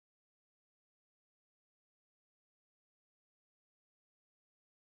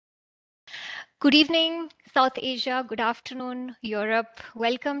Good evening, South Asia. Good afternoon, Europe.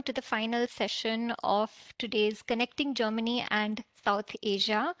 Welcome to the final session of today's Connecting Germany and South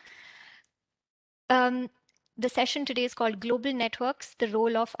Asia. The session today is called Global Networks, the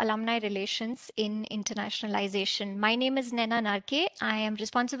Role of Alumni Relations in Internationalization. My name is Nena Narke. I am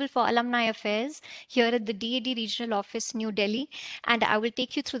responsible for Alumni Affairs here at the DAD Regional Office, New Delhi, and I will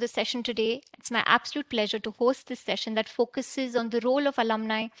take you through the session today. It's my absolute pleasure to host this session that focuses on the role of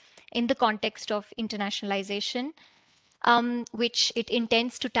alumni in the context of internationalization, which it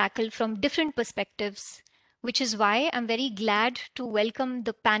intends to tackle from different perspectives, which is why I'm very glad to welcome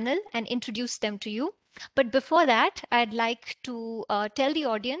the panel and introduce them to you. But before that, I'd like to tell the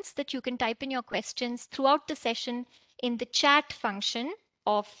audience that you can type in your questions throughout the session in the chat function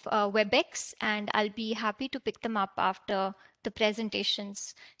of WebEx, and I'll be happy to pick them up after the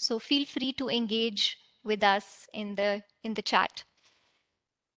presentations. So feel free to engage with us in the chat.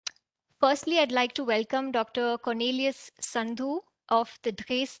 Firstly, I'd like to welcome Dr. Cornelius Sandhu of the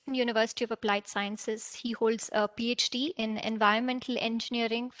Dresden University of Applied Sciences. He holds a PhD in environmental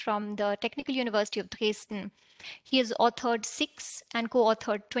engineering from the Technical University of Dresden. He has authored 6 and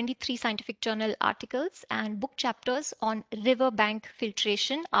co-authored 23 scientific journal articles and book chapters on riverbank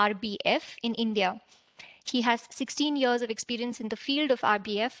filtration, RBF, in India. He has 16 years of experience in the field of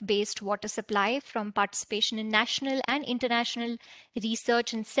RBF-based water supply from participation in national and international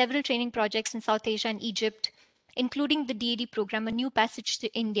research and several training projects in South Asia and Egypt, including the DAD program, A New Passage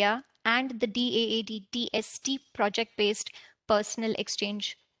to India, and the DAAD DST project-based personal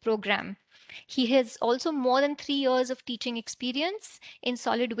exchange program. He has also more than 3 years of teaching experience in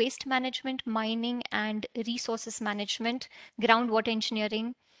solid waste management, mining and resources management, groundwater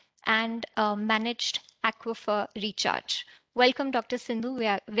engineering, and managed aquifer recharge. Welcome, Dr. Sindhu. We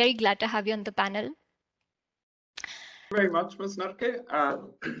are very glad to have you on the panel. Very much, Ms. Narke.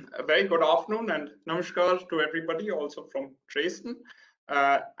 A very good afternoon and namaskar to everybody, also from Dresden.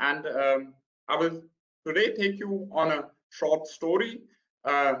 I will today take you on a short story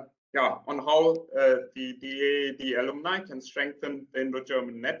on how the DAAD alumni can strengthen the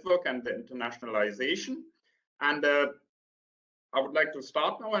Indo-German network and the internationalization. And I would like to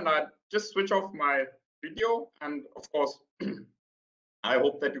start now, and I just switch off my video. And of course, I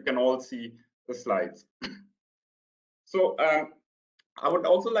hope that you can all see the slides. So I would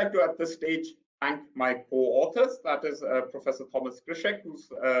also like to, at this stage, thank my co-authors. That is Professor Thomas Grischek, who's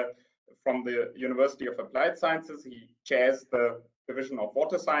from the University of Applied Sciences. He chairs the Division of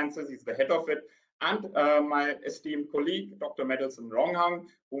Water Sciences. He's the head of it. And my esteemed colleague, Dr. Medelson Ronghang,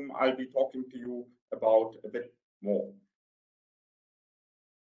 whom I'll be talking to you about a bit more.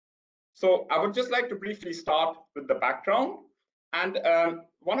 So I would just like to briefly start with the background. And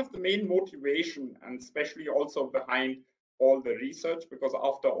one of the main motivation, and especially also behind all the research, because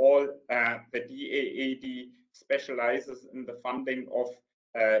after all, the DAAD specializes in the funding of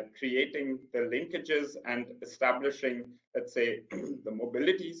creating the linkages and establishing, let's say, the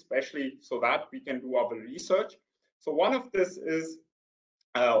mobility, especially so that we can do our research. So one of this is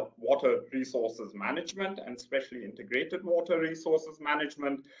water resources management, and especially integrated water resources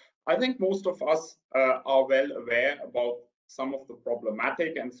management. I think most of us are well aware about some of the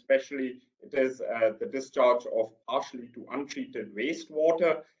problematic, and especially it is the discharge of partially to untreated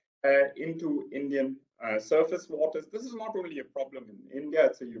wastewater into Indian surface waters. This is not only a problem in India,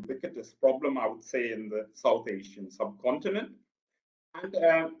 it's a ubiquitous problem, I would say, in the South Asian subcontinent. And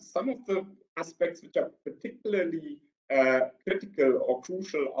some of the aspects which are particularly critical or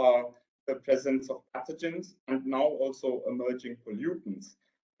crucial are the presence of pathogens and now also emerging pollutants.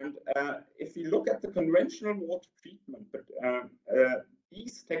 And if you look at the conventional water treatment, but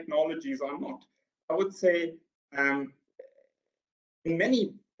these technologies are not, I would say, in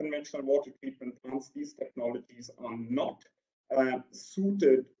many conventional water treatment plants, these technologies are not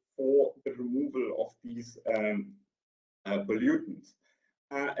suited for the removal of these pollutants.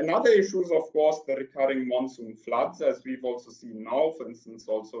 Another issue is, of course, the recurring monsoon floods, as we've also seen now, for instance,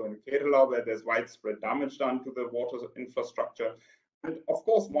 also in Kerala, where there's widespread damage done to the water infrastructure. And of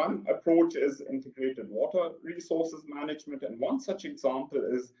course, one approach is integrated water resources management, and one such example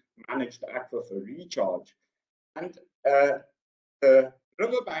is managed aquifer recharge. And the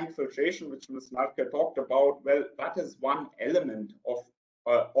riverbank filtration, which Ms. Narke talked about, well, that is one element of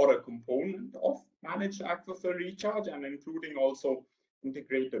or a component of managed aquifer recharge, and including also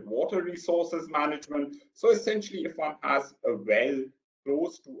integrated water resources management. So essentially, if one has a well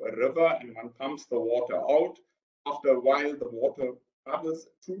close to a river and one pumps the water out, after a while the water travels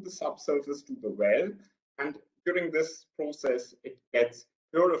through the subsurface to the well, and during this process it gets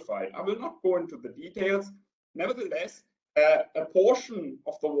purified. I will not go into the details. Nevertheless, A portion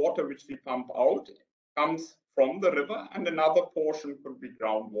of the water which we pump out comes from the river, and another portion could be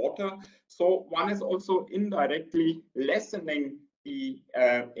groundwater. So one is also indirectly lessening the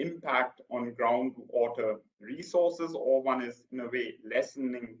impact on groundwater resources, or one is in a way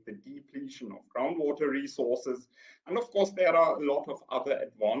lessening the depletion of groundwater resources. And of course, there are a lot of other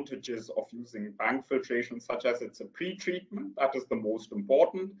advantages of using bank filtration, such as it's a pre-treatment. That is the most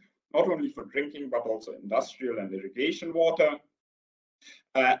important, not only for drinking, but also industrial and irrigation water.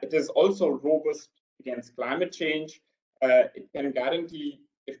 It is also robust against climate change. It can guarantee,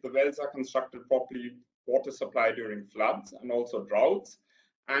 if the wells are constructed properly, water supply during floods and also droughts.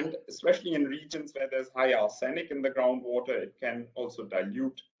 And especially in regions where there's high arsenic in the groundwater, it can also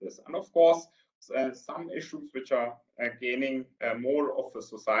dilute this. And of course, some issues which are gaining more of a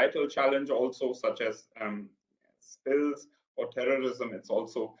societal challenge also, such as spills or terrorism. It's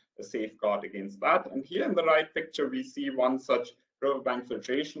also a safeguard against that. And here in the right picture, we see one such riverbank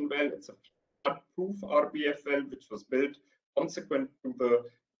filtration well. It's a flood-proof RBF well, which was built consequent to the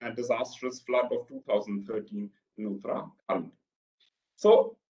disastrous flood of 2013 in Uttarakhand.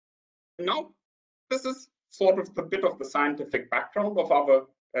 So now this is sort of the bit of the scientific background of our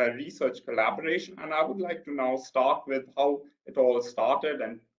research collaboration. And I would like to now start with how it all started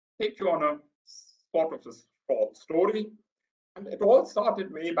and take you on a sort of a short story. And it all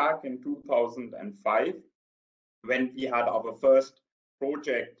started way back in 2005, when we had our first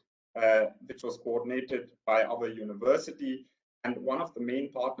project, which was coordinated by our university. And one of the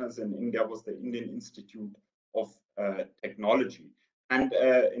main partners in India was the Indian Institute of Technology, and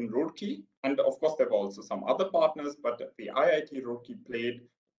in Roorkee. And of course, there were also some other partners, but the IIT Roorkee played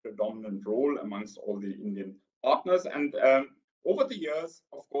a predominant role amongst all the Indian partners. And over the years,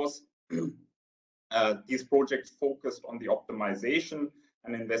 of course, these projects focused on the optimization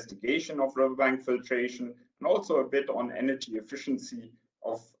and investigation of riverbank filtration, and also a bit on energy efficiency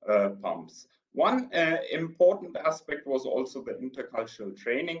of pumps. One important aspect was also the intercultural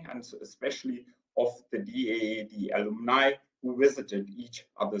training, and especially of the DAAD alumni who visited each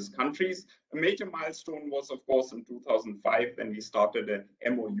other's countries. A major milestone was, of course, in 2005 when we started a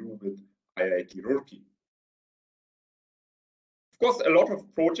MOU with IIT Roorkee. Of course, a lot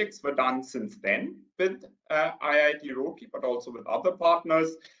of projects were done since then with IIT Roorkee, but also with other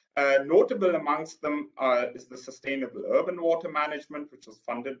partners. Notable amongst them is the Sustainable Urban Water Management, which was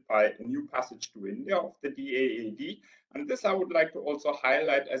funded by a New Passage to India of the DAAD. And this I would like to also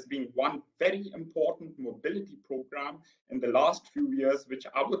highlight as being one very important mobility program in the last few years, which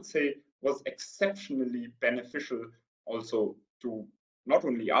I would say was exceptionally beneficial also to not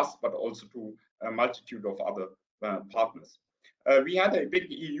only us, but also to a multitude of other partners. We had a big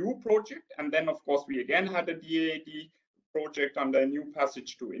EU project, and then of course we again had a DAAD project under a New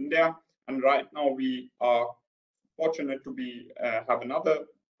Passage to India, and right now we are fortunate to be have another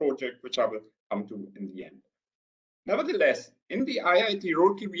project which I will come to in the end. Nevertheless, in the IIT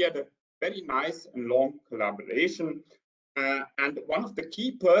Roorkee we had a very nice and long collaboration, and one of the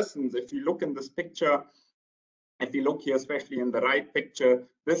key persons, if you look in this picture, if you look here, especially in the right picture,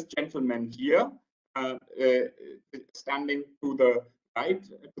 this gentleman here, standing to the right,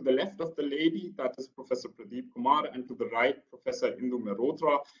 to the left of the lady, that is Professor Pradeep Kumar, and to the right, Professor Indu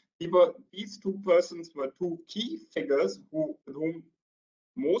Mehrotra. These two persons were two key figures with whom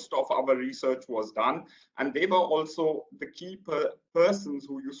most of our research was done, and they were also the key persons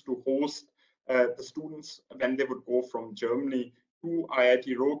who used to host the students when they would go from Germany to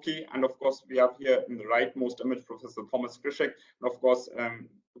IIT Roorkee. And of course, we have here in the rightmost image Professor Thomas Krishek, and of course,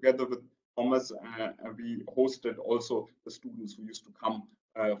 together with Thomas, we hosted also the students who used to come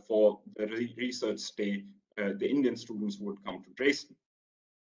for the research stay, the Indian students who would come to Dresden.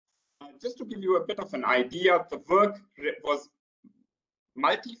 Just to give you a bit of an idea, the work was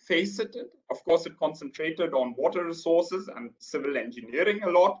multifaceted. Of course, it concentrated on water resources and civil engineering a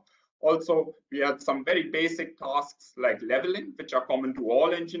lot. Also, we had some very basic tasks like leveling, which are common to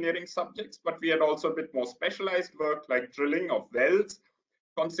all engineering subjects, but we had also a bit more specialized work like drilling of wells.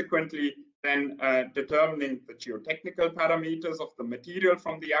 Consequently, then determining the geotechnical parameters of the material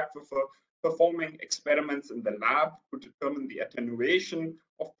from the aquifer, performing experiments in the lab to determine the attenuation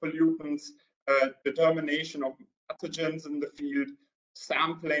of pollutants, determination of pathogens in the field,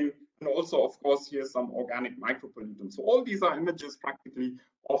 sampling, and also, of course, here some organic micropollutants. So all these are images practically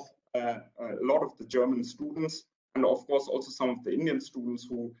of a lot of the German students, and of course also some of the Indian students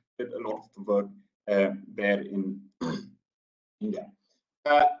who did a lot of the work there in India.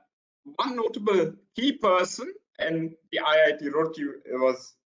 One notable key person in the IIT Roorkee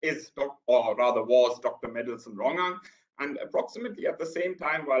was Dr. Mendelsohn Rongang. And approximately at the same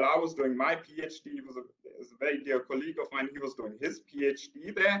time, while I was doing my PhD, is a very dear colleague of mine. He was doing his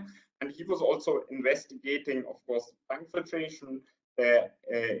PhD there, and he was also investigating, of course, bank filtration there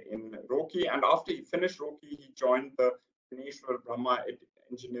in Roki. And after he finished Roki, he joined the Ganeshwar Brahma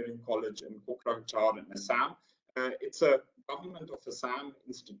Engineering College in Kokrajhar in Assam. It's a government of Assam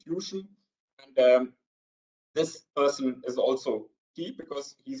institution, and this person is also key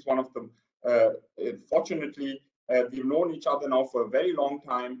because he's one of them. Fortunately, we've known each other now for a very long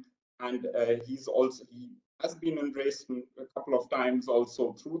time, and he has been in Dresden a couple of times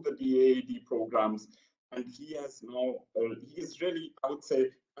also through the DAAD programs, and he has now he is really, I would say,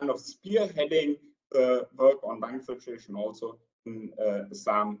 kind of spearheading the work on bank filtration also in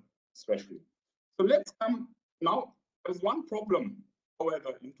Assam especially. So let's come now. There's one problem,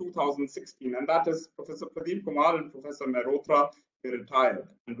 however, in 2016, and that is Professor Pradeep Kumar and Professor Mehrotra retired.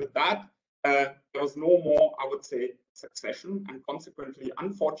 And with that, there was no more, I would say, succession, and consequently,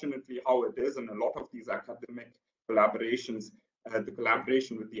 unfortunately, how it is in a lot of these academic collaborations, the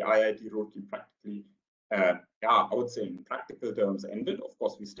collaboration with the IIT Roorkee practically, I would say in practical terms ended. Of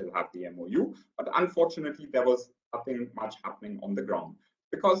course, we still have the MOU, but unfortunately, there was nothing much happening on the ground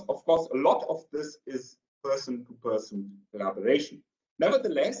because, of course, a lot of this is person-to-person collaboration.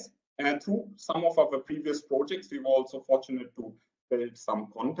 Nevertheless, through some of our previous projects, we were also fortunate to build some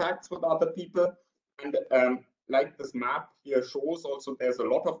contacts with other people. And like this map here shows, also there's a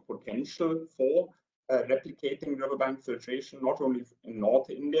lot of potential for replicating riverbank filtration, not only in North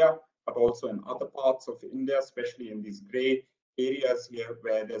India, but also in other parts of India, especially in these gray areas here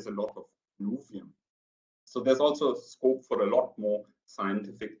where there's a lot of alluvium. So there's also scope for a lot more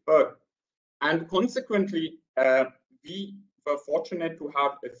scientific work. And consequently, we were fortunate to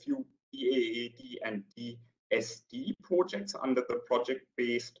have a few DAAD and DSD projects under the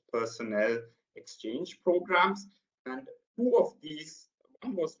project-based personnel exchange programs. And two of these,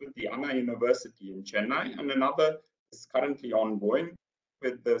 one was with the Anna University in Chennai, and another is currently ongoing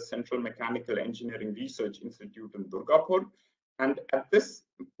with the Central Mechanical Engineering Research Institute in Durgapur. And at this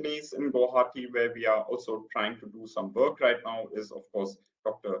place in Guwahati, where we are also trying to do some work right now, is, of course,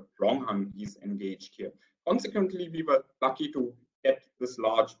 Dr. Ronghang. He's engaged here. Consequently, we were lucky to get this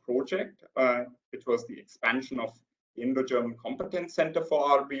large project, which was the expansion of the Indo-German Competence Center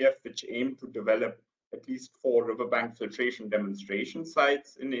for RBF, which aimed to develop at least 4 riverbank filtration demonstration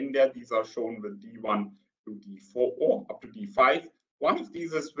sites in India. These are shown with D1 to D4 or up to D5. One of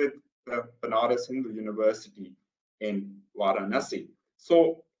these is with the Banaras Hindu University in Varanasi.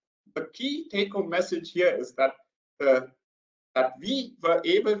 So the key take-home message here is that that we were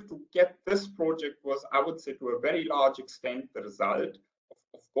able to get this project was, I would say, to a very large extent, the result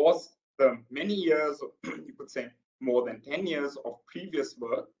of course, the many years, you could say more than 10 years of previous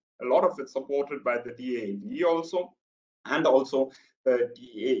work, a lot of it supported by the DAAD also, and also the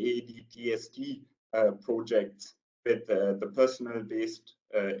DAAD TST projects with the personnel-based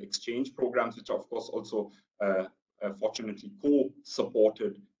exchange programs, which of course also fortunately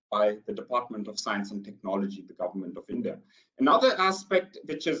co-supported by the Department of Science and Technology, the Government of India. Another aspect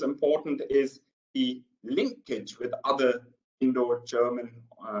which is important is the linkage with other Indo-German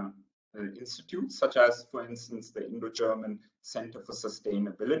institutes, such as, for instance, the Indo-German Center for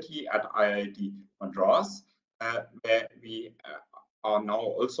Sustainability at IIT Madras, where we are now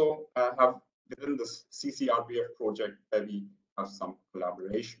also have within this CCRBF project, where we have some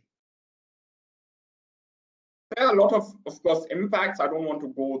collaboration. There are a lot of course, impacts. I don't want to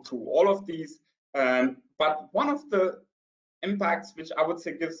go through all of these, but one of the impacts which I would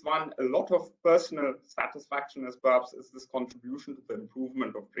say gives one a lot of personal satisfaction is perhaps is this contribution to the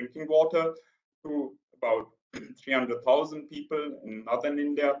improvement of drinking water to about 300,000 people in northern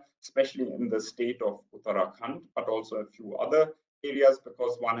India, especially in the state of Uttarakhand, but also a few other areas,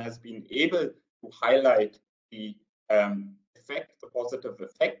 because one has been able to highlight the the positive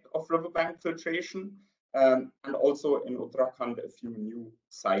effect of riverbank filtration. And also in Uttarakhand, a few new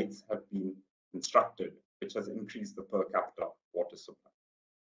sites have been constructed, which has increased the per capita water supply.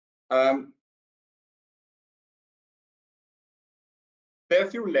 There are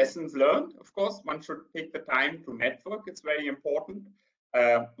a few lessons learned. Of course, one should take the time to network. It's very important.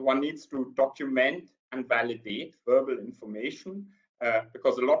 One needs to document and validate verbal information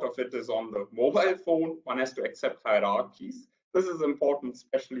because a lot of it is on the mobile phone. One has to accept hierarchies. This is important,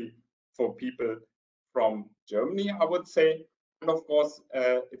 especially for people from Germany, I would say. And of course,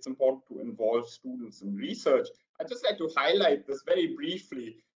 it's important to involve students in research. I'd just like to highlight this very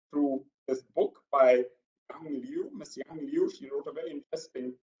briefly through this book by Yang Liu, Miss Yang Liu. She wrote a very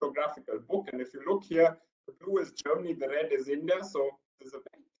interesting geographical book. And if you look here, the blue is Germany, the red is India. So there's a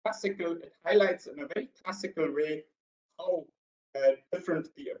very classical, it highlights in a very classical way how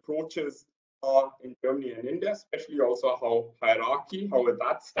different the approaches are in Germany and India, especially also how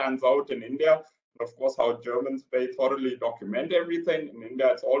that stands out in India. And of course, how Germans very thoroughly document everything. In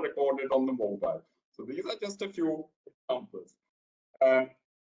India, it's all recorded on the mobile. So these are just a few examples.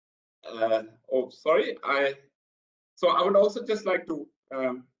 Sorry. So I would also just like to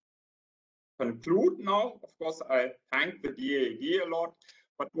conclude now. Of course, I thank the DAAD a lot,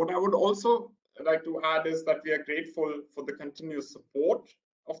 but what I would also like to add is that we are grateful for the continuous support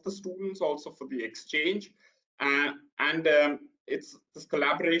of the students, also for the exchange, and this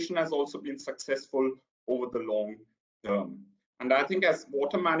collaboration has also been successful over the long term. And I think as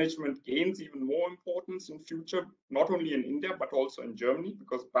water management gains even more importance in future, not only in India, but also in Germany,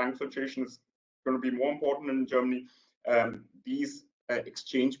 because bank filtration is going to be more important in Germany, these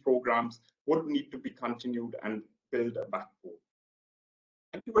exchange programs would need to be continued and build a backbone.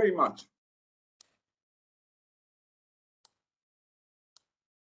 Thank you very much.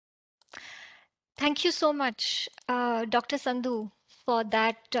 Thank you so much, Dr. Sandhu, for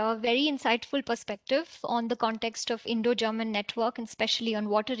that very insightful perspective on the context of Indo-German network, and especially on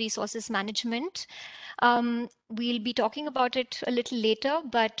water resources management. We'll be talking about it a little later,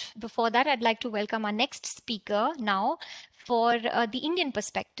 but before that, I'd like to welcome our next speaker now for the Indian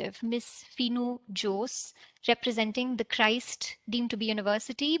perspective, Ms. Finu Jose, representing the Christ deemed to be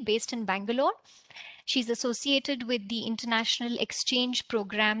university based in Bangalore. She's associated with the International Exchange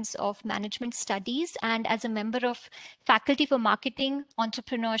Programs of Management Studies and as a member of Faculty for Marketing,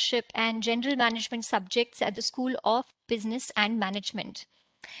 Entrepreneurship, and General Management subjects at the School of Business and Management.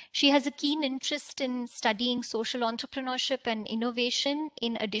 She has a keen interest in studying social entrepreneurship and innovation,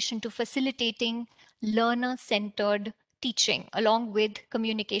 in addition to facilitating learner-centered teaching, along with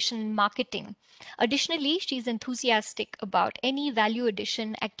communication and marketing. Additionally, she's enthusiastic about any value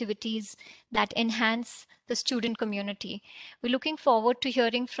addition activities that enhance the student community. We're looking forward to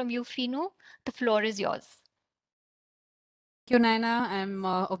hearing from you, Finu. The floor is yours. Thank you, Naina. I'm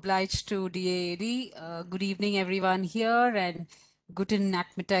obliged to DAAD. Good evening, everyone here, and guten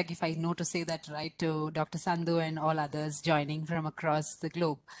Nachmittag, if I know to say that right, to Dr. Sandhu and all others joining from across the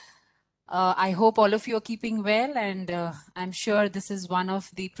globe. I hope all of you are keeping well, and I'm sure this is one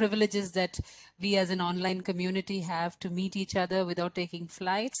of the privileges that we as an online community have to meet each other without taking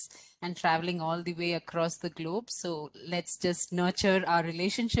flights and traveling all the way across the globe. So let's just nurture our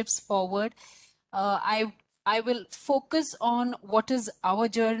relationships forward. I will focus on what is our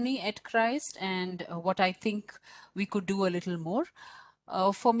journey at Christ and what I think we could do a little more.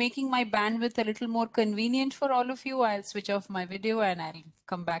 For making my bandwidth a little more convenient for all of you, I'll switch off my video and I'll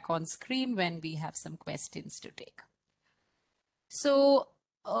come back on screen when we have some questions to take. So,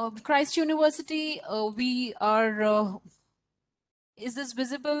 Christ University, we are, is this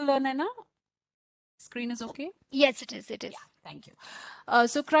visible, Naina? Screen is okay? Yes, it is. It is. Yeah, thank you.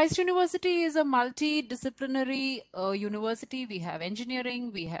 So Christ University is a multidisciplinary university. We have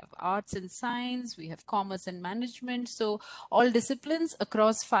engineering, we have arts and science, we have commerce and management. So all disciplines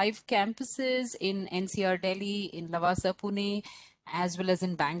across 5 campuses in NCR Delhi, in Lavasa, Pune, as well as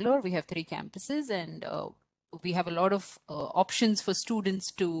in Bangalore. We have 3 campuses, and we have a lot of options for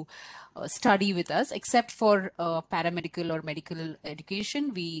students to study with us. Except for paramedical or medical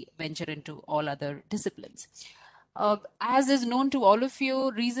education, we venture into all other disciplines. As is known to all of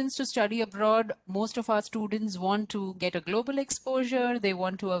you, reasons to study abroad, most of our students want to get a global exposure. They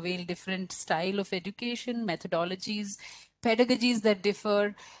want to avail different style of education, methodologies, pedagogies that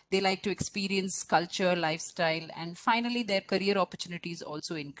differ. They like to experience culture, lifestyle, and finally their career opportunities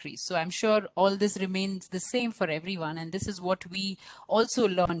also increase. So I'm sure all this remains the same for everyone, and this is what we also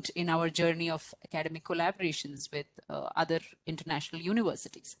learned in our journey of academic collaborations with other international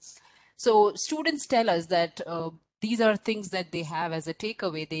universities. So students tell us that these are things that they have as a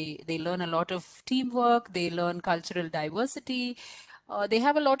takeaway. They learn a lot of teamwork, they learn cultural diversity, they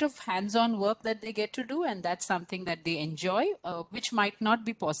have a lot of hands-on work that they get to do, and that's something that they enjoy, which might not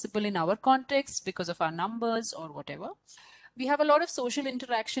be possible in our context because of our numbers or whatever. We have a lot of social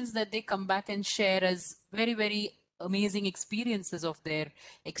interactions that they come back and share as very, very amazing experiences of their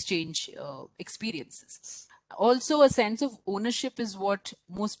exchange experiences. Also, a sense of ownership is what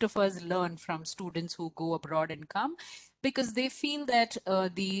most of us learn from students who go abroad and come, because they feel that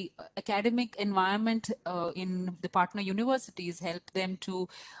the academic environment in the partner universities help them to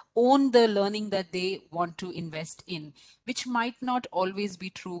own the learning that they want to invest in, which might not always be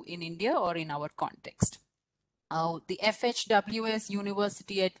true in India or in our context. The FHWS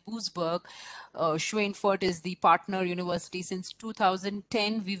University at Wurzburg, Schweinfurt is the partner university. Since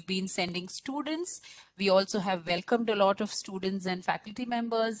 2010, we've been sending students. We also have welcomed a lot of students and faculty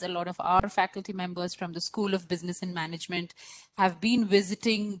members. A lot of our faculty members from the School of Business and Management have been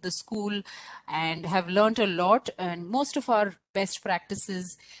visiting the school and have learned a lot. And most of our best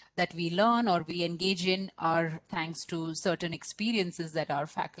practices that we learn or we engage in are thanks to certain experiences that our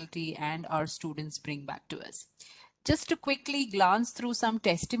faculty and our students bring back to us. Just to quickly glance through some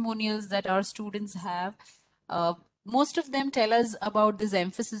testimonials that our students have, uh, most of them tell us about this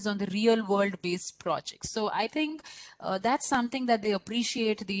emphasis on the real world based projects. So I think that's something that they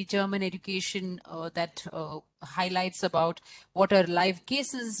appreciate, the German education that highlights about what are live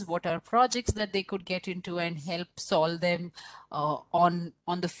cases, what are projects that they could get into and help solve them on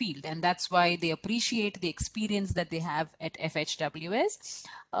the field. And that's why they appreciate the experience that they have at FHWS.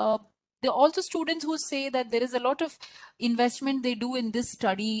 There are also students who say that there is a lot of investment they do in this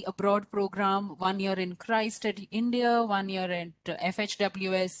study abroad program, 1 year in Christ at India, 1 year at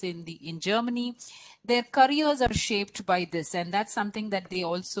FHWS in Germany. Their careers are shaped by this, and that's something that they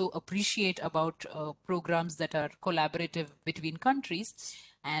also appreciate about programs that are collaborative between countries,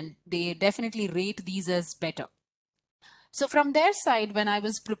 and they definitely rate these as better. So from their side, when I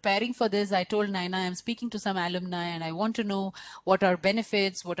was preparing for this, I told Naina, I'm speaking to some alumni and I want to know what are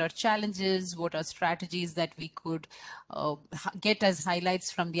benefits, what are challenges, what are strategies that we could get as highlights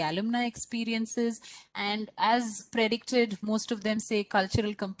from the alumni experiences. And as predicted, most of them say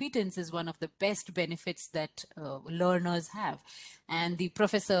cultural competence is one of the best benefits that learners have. And the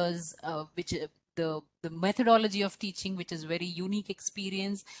professors, which the methodology of teaching, which is very unique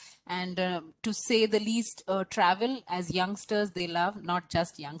experience, and to say the least, travel as youngsters they love. Not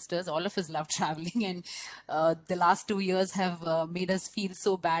just youngsters, all of us love traveling, and the last 2 years have made us feel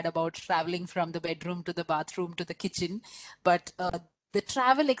so bad about traveling from the bedroom to the bathroom to the kitchen, but the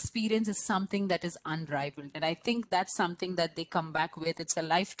travel experience is something that is unrivaled, and I think that's something that they come back with. It's a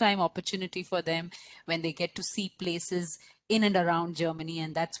lifetime opportunity for them when they get to see places in and around Germany,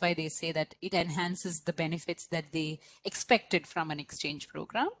 and that's why they say that it enhances the benefits that they expected from an exchange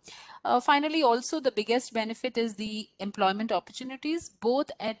program. Finally, also the biggest benefit is the employment opportunities,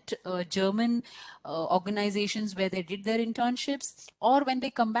 both at German organizations where they did their internships, or when they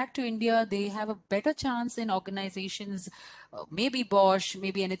come back to India, they have a better chance in organizations, maybe Bosch,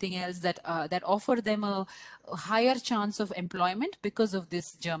 maybe anything else that offer them a higher chance of employment because of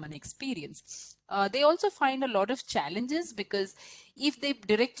this German experience. They also find a lot of challenges because if they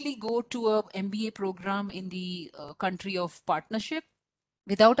directly go to a MBA program in the country of partnership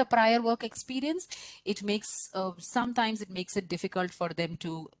without a prior work experience, it makes sometimes it makes it difficult for them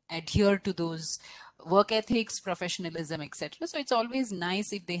to adhere to those work ethics, professionalism, etc. So it's always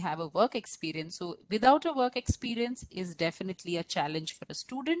nice if they have a work experience. So without a work experience is definitely a challenge for a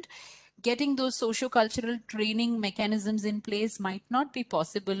student. Getting those socio-cultural training mechanisms in place might not be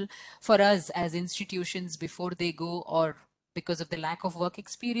possible for us as institutions before they go, or because of the lack of work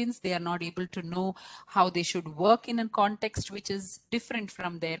experience, they are not able to know how they should work in a context which is different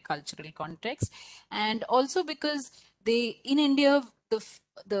from their cultural context. And also because in India,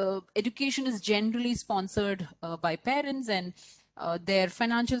 the education is generally sponsored by parents, and their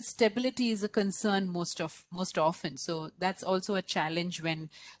financial stability is a concern most often. So that's also a challenge when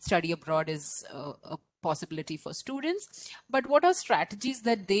study abroad is a possibility for students. But what are strategies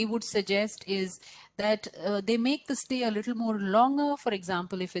that they would suggest is that they make the stay a little more longer. For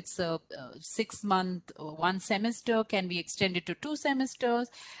example, if it's a 6 month, 1 semester, can be extended to 2 semesters.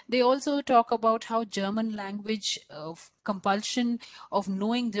 They also talk about how German language compulsion of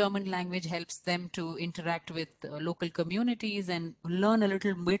knowing German language helps them to interact with local communities and learn a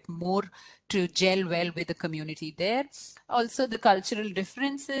little bit more to gel well with the community there. Also, the cultural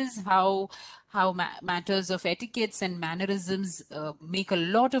differences, how matters of etiquettes and mannerisms make a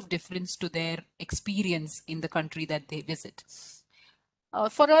lot of difference to their experience in the country that they visit.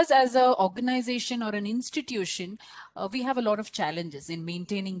 For us as an organization or an institution, we have a lot of challenges in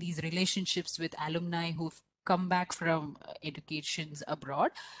maintaining these relationships with alumni who've come back from educations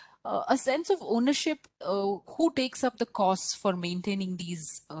abroad. A sense of ownership, who takes up the costs for maintaining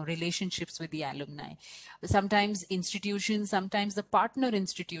these relationships with the alumni. Sometimes institutions, sometimes the partner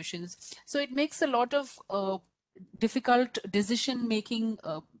institutions. So it makes a lot of difficult decision making.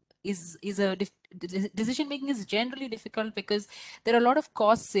 Decision making is generally difficult because there are a lot of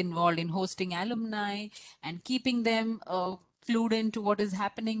costs involved in hosting alumni and keeping them clued into what is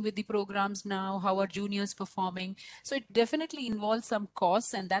happening with the programs now, how are juniors performing. So it definitely involves some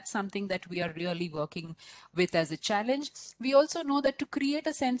costs, and that's something that we are really working with as a challenge. We also know that to create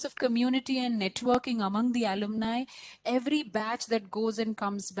a sense of community and networking among the alumni, every batch that goes and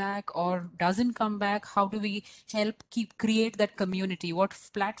comes back or doesn't come back, how do we help create that community? What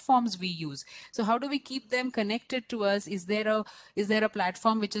platforms we use? So how do we keep them connected to us? Is there a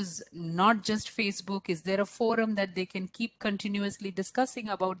platform which is not just Facebook? Is there a forum that they can keep continuously discussing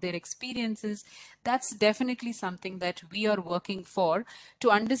about their experiences? That's definitely something that we are working for,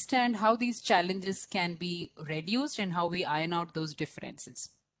 to understand how these challenges can be reduced and how we iron out those differences.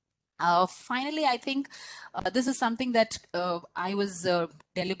 Finally, I think this is something that I was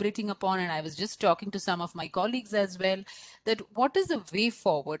deliberating upon, and I was just talking to some of my colleagues as well, that what is the way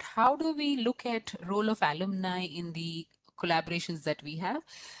forward? How do we look at role of alumni in the collaborations that we have?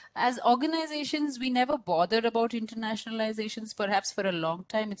 As organizations, we never bothered about internationalizations, perhaps for a long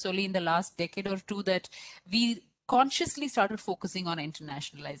time. It's only in the last decade or two that we consciously started focusing on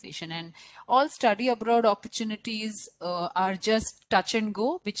internationalization, and all study abroad opportunities are just touch and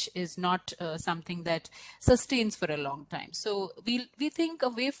go, which is not something that sustains for a long time. So we think a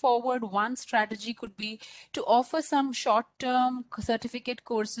way forward, one strategy could be to offer some short-term certificate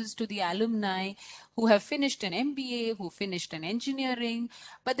courses to the alumni who have finished an MBA, who finished an engineering,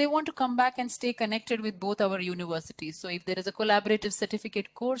 but they want to come back and stay connected with both our universities. So if there is a collaborative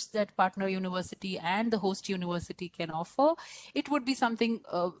certificate course that partner university and the host university can offer, it would be something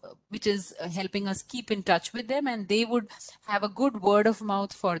which is helping us keep in touch with them, and they would have a good word of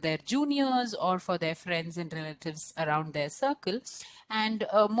mouth for their juniors or for their friends and relatives around their circle. And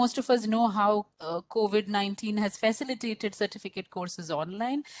most of us know how COVID-19 has facilitated certificate courses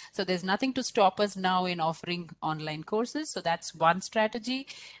online. So there's nothing to stop us now in offering online courses. So that's one strategy.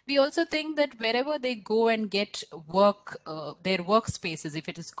 We also think that wherever they go and get work, their workspaces, if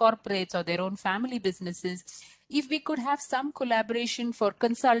it is corporates or their own family businesses, if we could have some collaboration for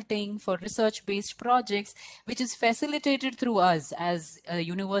consulting, for research-based projects, which is facilitated through us as a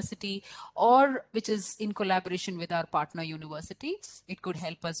university, or which is in collaboration with our partner university, it could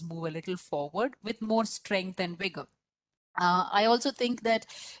help us move a little forward with more strength and vigor. I also think that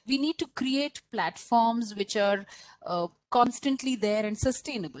we need to create platforms which are constantly there and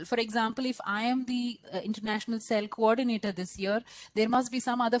sustainable. For example, if I am the international cell coordinator this year, there must be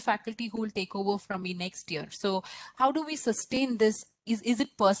some other faculty who will take over from me next year. So how do we sustain this? Is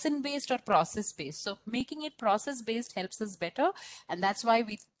it person based or process based? So making it process based helps us better, and that's why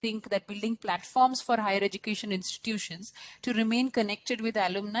we think that building platforms for higher education institutions to remain connected with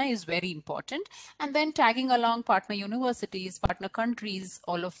alumni is very important, and then tagging along partner universities, partner countries,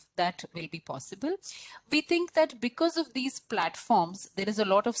 all of that will be possible. We think that because of these platforms, there is a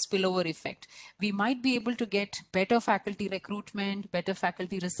lot of spillover effect. We might be able to get better faculty recruitment, better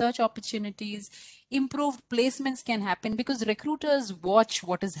faculty research opportunities, improved placements can happen because recruiters watch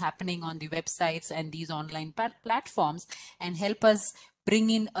what is happening on the websites and these online platforms and help us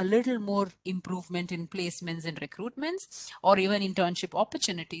bring in a little more improvement in placements and recruitments or even internship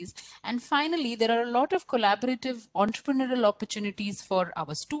opportunities. And finally, there are a lot of collaborative entrepreneurial opportunities for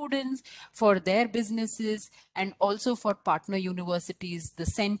our students, for their businesses, and also for partner universities. The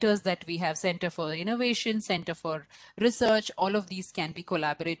centers that we have, Center for Innovation, Center for Research, all of these can be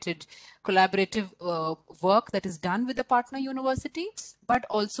collaborative work that is done with the partner university, but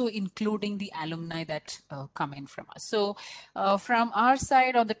also including the alumni that come in from us. So from our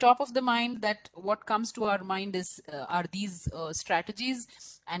side, on the top of the mind, that what comes to our mind is are these strategies,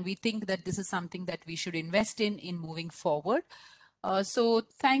 and we think that this is something that we should invest in moving forward. So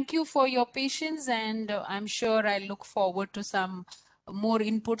thank you for your patience, and I'm sure I look forward to some more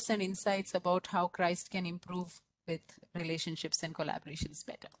inputs and insights about how Christ can improve with relationships and collaborations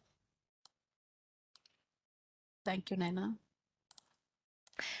better. Thank you, Naina.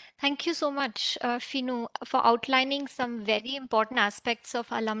 Thank you so much, Finu, for outlining some very important aspects of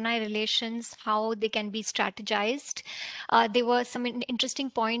alumni relations, how they can be strategized. There were some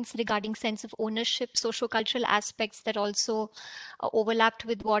interesting points regarding sense of ownership, socio-cultural aspects that also overlapped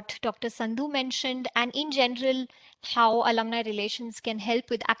with what Dr. Sandhu mentioned, and in general, how alumni relations can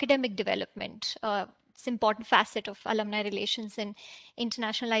help with academic development. It's an important facet of alumni relations and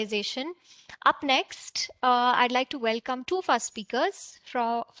internationalization. Up next, I'd like to welcome two of our speakers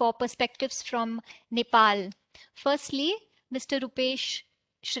for perspectives from Nepal. Firstly, Mr. Rupesh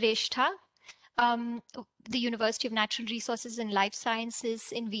Shrestha, the University of Natural Resources and Life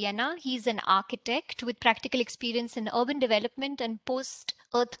Sciences in Vienna. He's an architect with practical experience in urban development and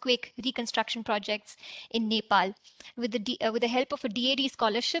post-earthquake reconstruction projects in Nepal. With the help of a DAD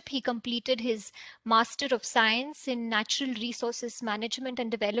scholarship, he completed his Master of Science in Natural Resources Management and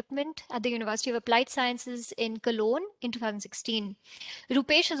Development at the University of Applied Sciences in Cologne in 2016.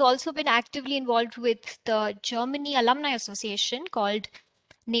 Rupesh has also been actively involved with the Germany Alumni Association called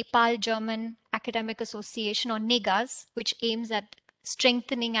Nepal German Academic Association, or NEGAS, which aims at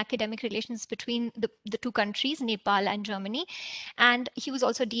strengthening academic relations between the two countries, Nepal and Germany. And he was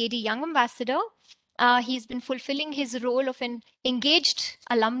also DAD Young Ambassador. He's been fulfilling his role of an engaged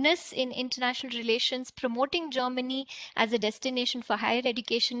alumnus in international relations, promoting Germany as a destination for higher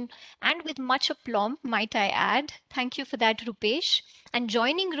education, and with much aplomb, might I add. Thank you for that, Rupesh. And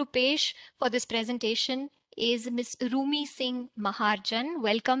joining Rupesh for this presentation is Miss Rumi Singh Maharjan.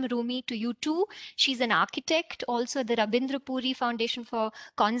 Welcome, Rumi, to you too. She's an architect, also at the Rabindra Puri Foundation for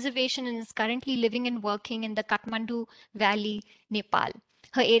Conservation, and is currently living and working in the Kathmandu Valley, Nepal.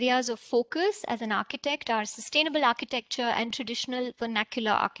 Her areas of focus as an architect are sustainable architecture and traditional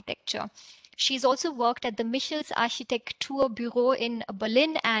vernacular architecture. She's also worked at the Michels Architektur Bureau in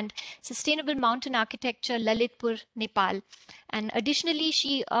Berlin and Sustainable Mountain Architecture, Lalitpur, Nepal. And additionally,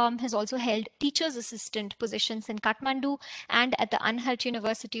 she has also held teacher's assistant positions in Kathmandu and at the Anhalt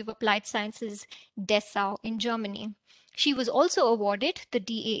University of Applied Sciences, Dessau in Germany. She was also awarded the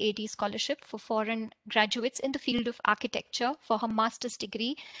DAAD scholarship for foreign graduates in the field of architecture for her master's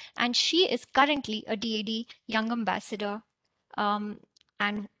degree, and she is currently a DAD Young Ambassador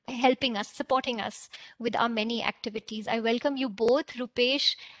and helping us, supporting us with our many activities. I welcome you both,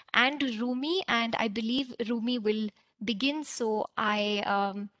 Rupesh and Rumi, and I believe Rumi will begin. So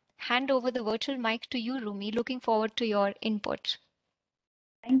I hand over the virtual mic to you, Rumi. Looking forward to your input.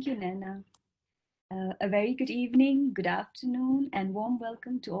 Thank you, Nana. A very good evening, good afternoon, and warm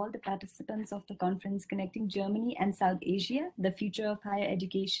welcome to all the participants of the conference Connecting Germany and South Asia, the Future of Higher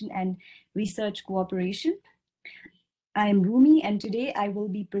Education and Research Cooperation. I am Rumi, and today I will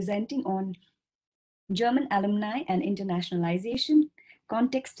be presenting on German alumni and internationalization,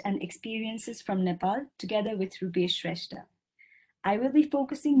 context and experiences from Nepal, together with Rupesh Shrestha. I will be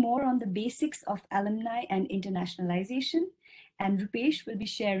focusing more on the basics of alumni and internationalization, and Rupesh will be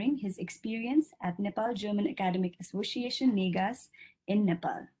sharing his experience at Nepal German Academic Association, NEGAS, in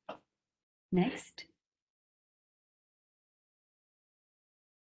Nepal. Next.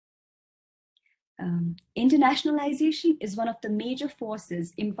 Internationalization is one of the major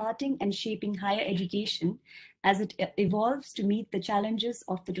forces imparting and shaping higher education as it evolves to meet the challenges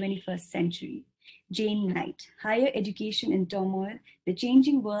of the 21st century. Jane Knight, Higher Education in Turmoil, The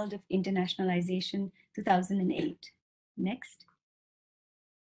Changing World of Internationalization, 2008. Next.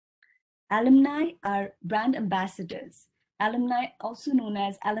 Alumni are brand ambassadors. Alumni, also known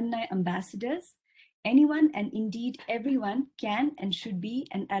as alumni ambassadors, anyone and indeed everyone can and should be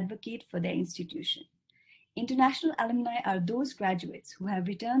an advocate for their institution. International alumni are those graduates who have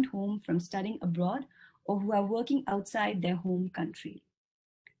returned home from studying abroad or who are working outside their home country.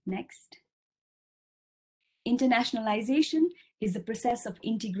 Next. Internationalization is the process of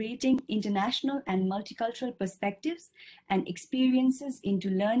integrating international and multicultural perspectives and experiences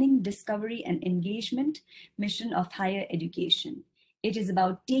into learning, discovery, and engagement mission of higher education. It is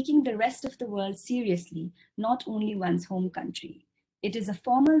about taking the rest of the world seriously, not only one's home country. It is a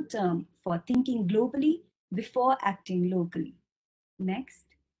formal term for thinking globally before acting locally. Next.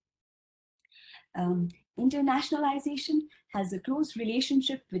 Internationalization has a close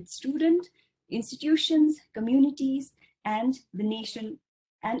relationship with student, institutions, communities, and the nation,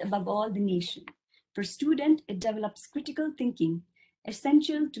 and above all, the nation. For student, it develops critical thinking,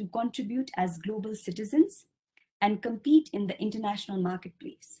 essential to contribute as global citizens and compete in the international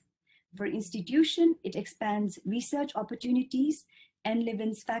marketplace. For institution, it expands research opportunities,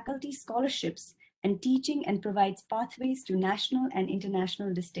 enlivens faculty scholarships, and teaching, and provides pathways to national and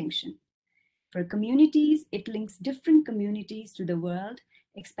international distinction. For communities, it links different communities to the world,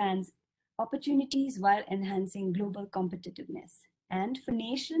 expands opportunities while enhancing global competitiveness. And for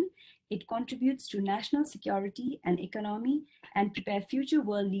nation, it contributes to national security and economy and prepare future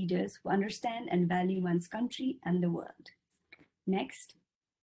world leaders who understand and value one's country and the world. Next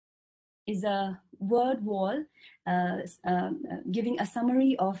is a word wall giving a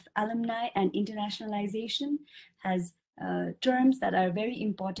summary of alumni and internationalization, has terms that are very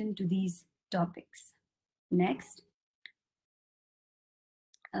important to these topics. Next.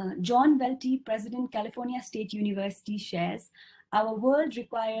 John Welty, President, California State University, shares, our world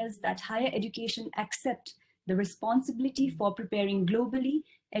requires that higher education accept the responsibility for preparing globally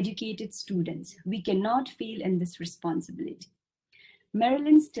educated students. We cannot fail in this responsibility.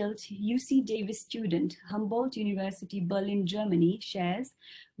 Marilyn Stilt, UC Davis student, Humboldt University, Berlin, Germany, shares,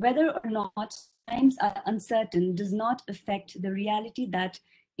 whether or not times are uncertain does not affect the reality that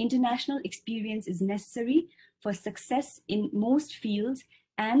international experience is necessary for success in most fields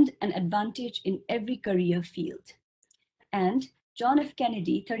and an advantage in every career field. And John F.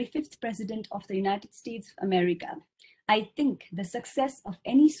 Kennedy, 35th President of the United States of America, I think the success of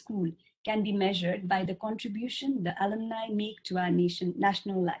any school can be measured by the contribution the alumni make to our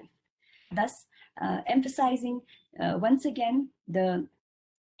national life. Thus, emphasizing once again the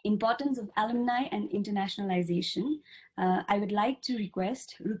importance of alumni and internationalization, I would like to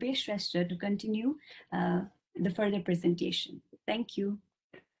request Rupesh Shrestha to continue the further presentation. Thank you.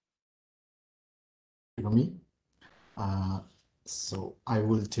 Me. So I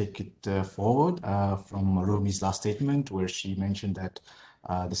will take it forward from Rumi's last statement, where she mentioned that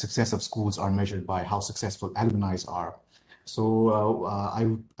the success of schools are measured by how successful alumni are. So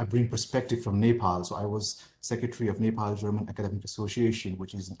I bring perspective from Nepal. So I was secretary of Nepal German Academic Association,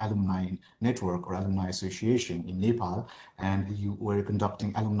 which is an alumni network or alumni association in Nepal, and we were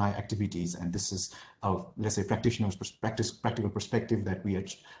conducting alumni activities. And this is, let's say, practitioners' practical perspective that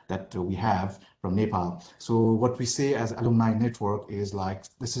we have from Nepal. So what we say as alumni network is like,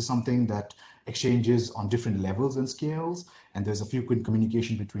 this is something that exchanges on different levels and scales, and there's a frequent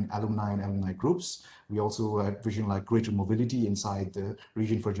communication between alumni and alumni groups. We also vision like greater mobility inside the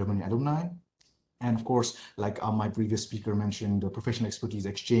region for Germany alumni. And of course, like my previous speaker mentioned, the professional expertise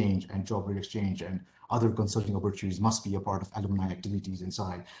exchange and job rate exchange and other consulting opportunities must be a part of alumni activities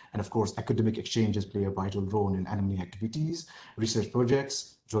inside. And of course, academic exchanges play a vital role in alumni activities, research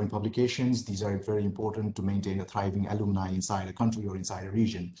projects, joint publications. These are very important to maintain a thriving alumni inside a country or inside a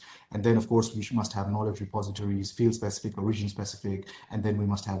region. And then, of course, we must have knowledge repositories, field-specific or region-specific, and then we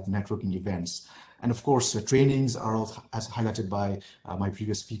must have networking events. And of course, trainings are also, as highlighted by my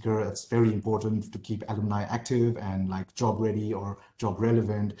previous speaker, it's very important to keep alumni active and like job ready or job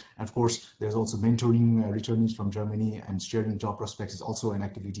relevant. And of course, there's also mentoring returnees from Germany, and sharing job prospects is also an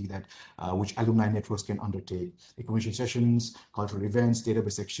activity that which alumni networks can undertake. Information sessions, cultural events,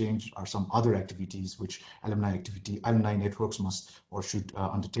 database exchange are some other activities which alumni networks must or should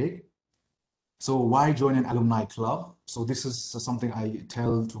undertake. So why join an alumni club? So this is something I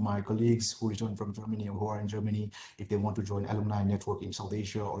tell to my colleagues who return from Germany or who are in Germany, if they want to join alumni network in South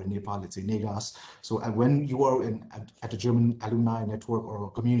Asia or in Nepal, let's say Negas. So when you are at a German alumni network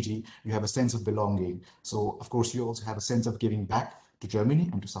or community, you have a sense of belonging. So of course, you also have a sense of giving back to Germany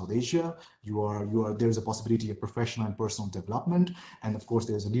and to South Asia. There's a possibility of professional and personal development. And of course,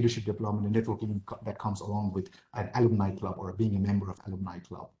 there's a leadership development and networking that comes along with an alumni club or being a member of alumni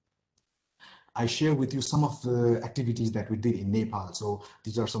club. I share with you some of the activities that we did in Nepal. So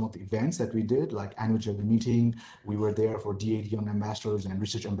these are some of the events that we did, like annual general meeting. We were there for DAD Young Ambassadors and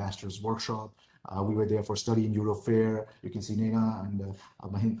Research Ambassadors workshop. We were there for Study in Europe Fair. You can see Nena and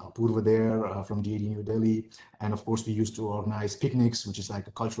Purva there from DAD New Delhi. And of course, we used to organize picnics, which is like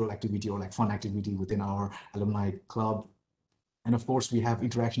a cultural activity or like fun activity within our alumni club. And of course, we have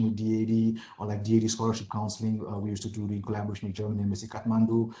interaction with DAD or like DAD scholarship counseling. We used to do in collaboration with German Embassy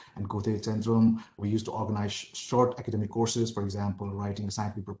Kathmandu and Gothe Centrum. We used to organize short academic courses, for example, writing a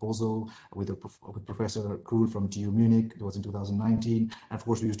scientific proposal with Professor Krul from TU Munich. It was in 2019. And of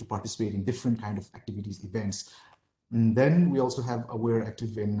course, we used to participate in different kind of activities, events. And then we also we're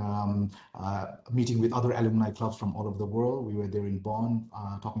active in meeting with other alumni clubs from all over the world. We were there in Bonn,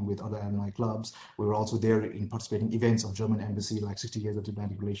 talking with other alumni clubs. We were also there in participating events of German embassy, like 60 years of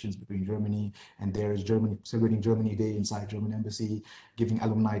diplomatic relations between Germany, and there is Germany, celebrating Germany Day inside German embassy, giving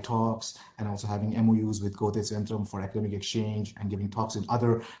alumni talks, and also having MOUs with Gothe Centrum for academic exchange, and giving talks in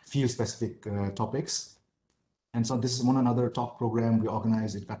other field-specific topics. And so this is another talk program we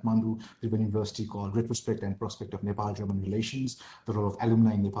organized at Kathmandu Tribhuvan University called Retrospect and Prospect of Nepal-German Relations, the role of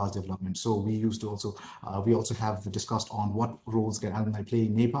alumni in Nepal's development. So we also have discussed on what roles can alumni play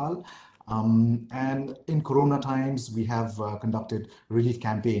in Nepal. And in Corona times, we have conducted relief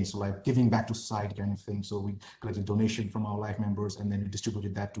campaigns, so like giving back to society kind of thing. So we collected donation from our life members, and then we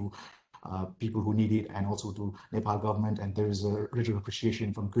distributed that to people who need it, and also to Nepal government. And there is a greater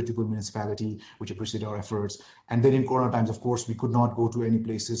appreciation from Kirtipur municipality, which appreciate our efforts. And then in Corona times, of course, we could not go to any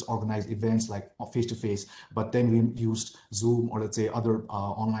places, organize events like face-to-face, but then we used Zoom or let's say other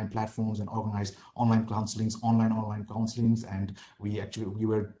online platforms and organized online counselings, and we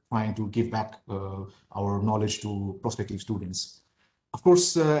were trying to give back our knowledge to prospective students. Of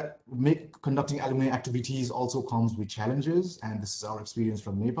course, conducting alumni activities also comes with challenges, and this is our experience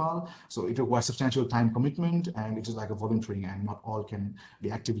from Nepal. So it requires substantial time commitment, and it is like a volunteering, and not all can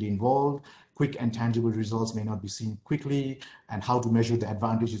be actively involved. Quick and tangible results may not be seen quickly, and how to measure the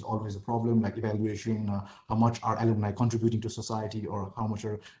advantage is always a problem, like evaluation, how much are alumni contributing to society, or how much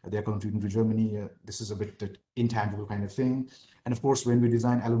are they contributing to Germany. This is a bit intangible kind of thing. And of course, when we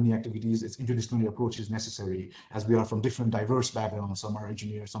design alumni activities, its interdisciplinary approach is necessary, as we are from different diverse backgrounds. Some are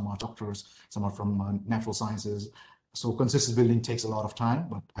engineers, some are doctors, some are from natural sciences. So consensus building takes a lot of time,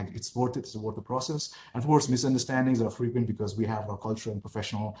 but it's worth it. It's worth the process. And of course, misunderstandings are frequent because we have our culture and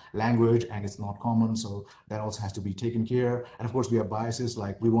professional language, and it's not common. So that also has to be taken care. And of course, we have biases.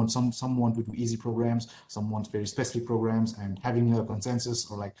 Like we want someone to do easy programs, some want very specific programs, and having a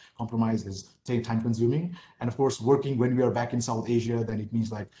consensus or like compromise is time consuming. And of course, working when we are back in South Asia, then it means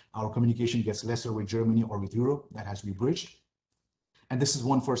like our communication gets lesser with Germany or with Europe. That has to be bridged. And this is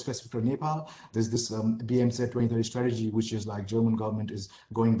one for specific for Nepal. There's this BMZ 2030 strategy, which is like German government is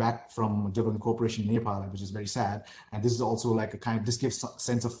going back from development cooperation in Nepal, which is very sad. And this is also like this gives a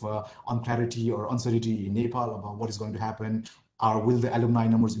sense of unclarity or uncertainty in Nepal about what is going to happen. Will the alumni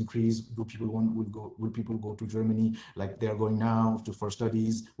numbers increase? Will people go to Germany like they are going now for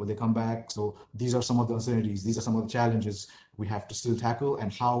studies? Will they come back? So these are some of the uncertainties. These are some of the challenges we have to still tackle.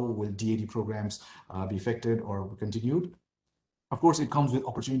 And how will DAD programs be affected or continued? Of course, it comes with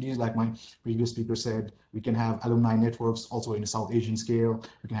opportunities, like my previous speaker said. We can have alumni networks also in a South Asian scale.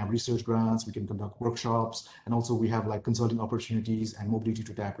 We can have research grants, we can conduct workshops, and also we have like consulting opportunities and mobility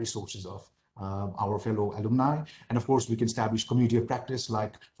to tap resources of our fellow alumni. And of course, we can establish community of practice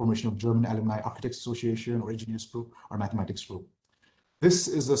like formation of German Alumni Architects Association or Engineers Group or Mathematics Group. This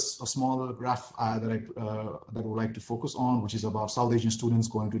is a small graph that I would like to focus on, which is about South Asian students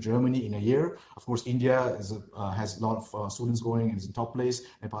going to Germany in a year. Of course, India has a lot of students going and is in top place.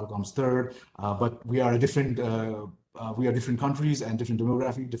 Nepal comes third, but we are different countries and different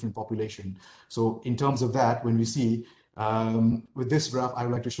demographic, different population. So in terms of that, when we see with this graph, I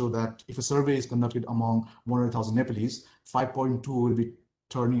would like to show that if a survey is conducted among 100,000 Nepalese, 5.2 will be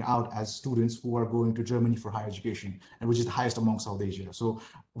turning out as students who are going to Germany for higher education, and which is the highest among South Asia. So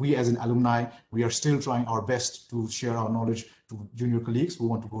we as an alumni, we are still trying our best to share our knowledge to junior colleagues who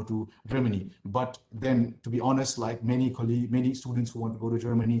want to go to Germany. But then, to be honest, like many students who want to go to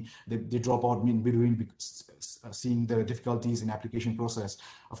Germany, they drop out in between because seeing the difficulties in application process.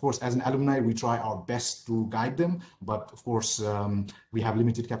 Of course, as an alumni, we try our best to guide them, but of course, we have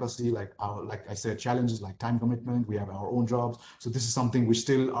limited capacity, like I said, challenges like time commitment, we have our own jobs. So this is something we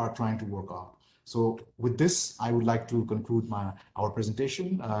still are trying to work on. So with this, I would like to conclude our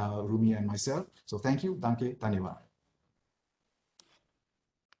presentation, Rumi and myself. So thank you, danke, dhanyavad.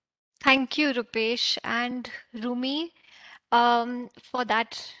 Thank you, Rupesh and Rumi, for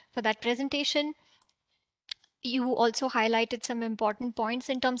that presentation. You also highlighted some important points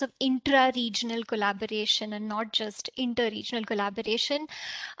in terms of intra-regional collaboration and not just inter-regional collaboration.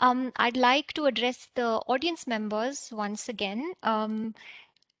 I'd like to address the audience members once again.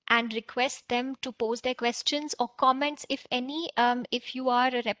 And request them to pose their questions or comments, if any. If you are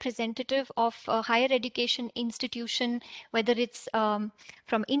a representative of a higher education institution, whether it's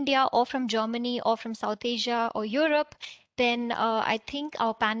from India or from Germany or from South Asia or Europe, then I think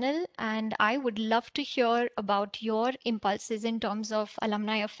our panel and I would love to hear about your impulses in terms of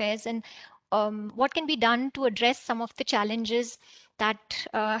alumni affairs and what can be done to address some of the challenges that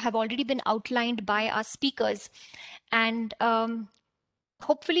have already been outlined by our speakers. And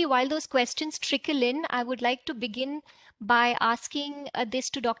hopefully, while those questions trickle in, I would like to begin by asking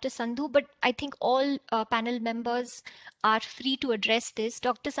this to Dr. Sandhu, but I think all panel members are free to address this.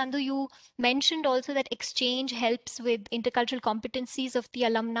 Dr. Sandhu, you mentioned also that exchange helps with intercultural competencies of the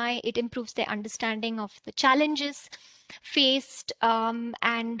alumni. It improves their understanding of the challenges faced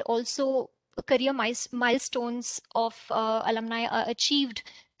and also career milestones of alumni are achieved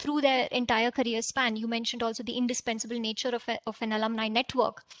through their entire career span. You mentioned also the indispensable nature of an alumni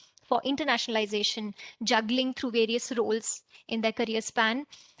network for internationalization, juggling through various roles in their career span.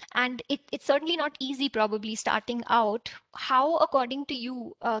 And it's certainly not easy, probably starting out. How, according to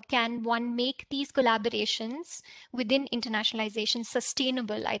you, can one make these collaborations within internationalization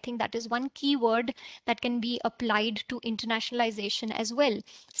sustainable? I think that is one key word that can be applied to internationalization as well.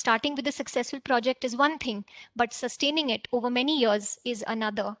 Starting with a successful project is one thing, but sustaining it over many years is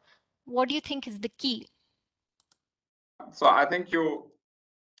another. What do you think is the key? So I think you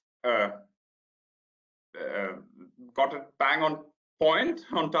got it bang on point,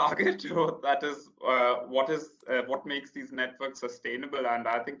 on target. That is what makes these networks sustainable. And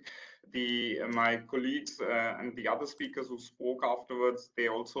I think my colleagues and the other speakers who spoke afterwards, they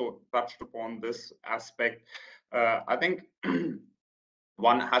also touched upon this aspect. I think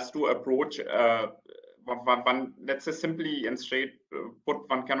one has to approach one, let's say simply and straight put,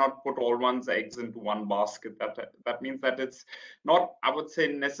 one cannot put all one's eggs into one basket. That means that it's not, I would say,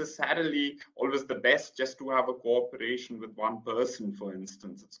 necessarily always the best just to have a cooperation with one person, for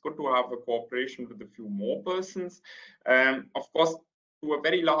instance. It's good to have a cooperation with a few more persons. Of course, to a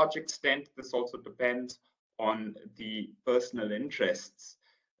very large extent, this also depends on the personal interests.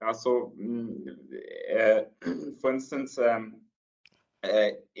 For instance,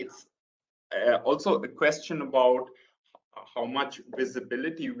 it's also a question about how much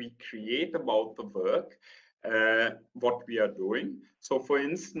visibility we create about the work, what we are doing. So for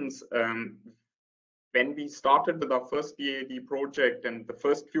instance, when we started with our first DAD project and the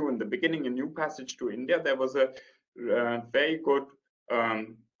first few in the beginning, a new passage to India, there was a very good,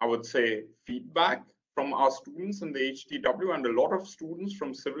 I would say, feedback from our students in the HTW, and a lot of students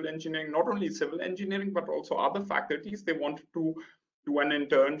from civil engineering, not only civil engineering, but also other faculties, they wanted to do an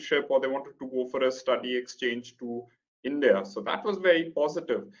internship or they wanted to go for a study exchange to India. So that was very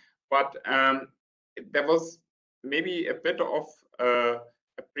positive. But there was maybe a bit of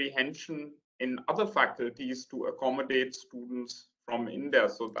apprehension in other faculties to accommodate students from India.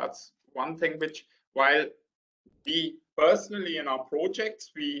 So that's one thing which, while we personally in our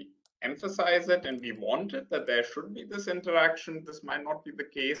projects, we emphasize it and we want it, that there should be this interaction, this might not be the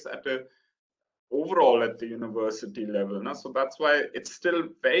case at a overall at the university level. No? So that's why it's still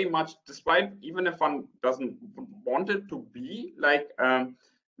very much, despite even if one doesn't want it to be, like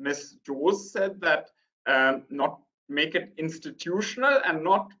Ms. Jose said, that not make it institutional and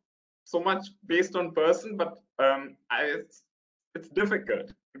not so much based on person, but it's difficult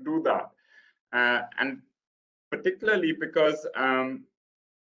to do that. And particularly because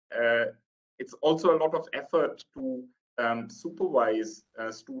it's also a lot of effort to supervise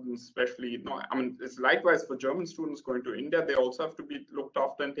students, especially, no, I mean, it's likewise for German students going to India, they also have to be looked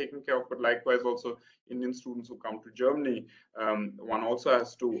after and taken care of, but likewise also Indian students who come to Germany, one also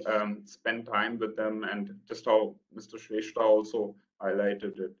has to spend time with them, and just how Mr. Shrestha also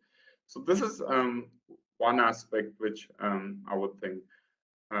highlighted it. So this is one aspect which I would think,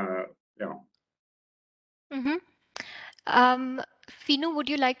 yeah. Finu, would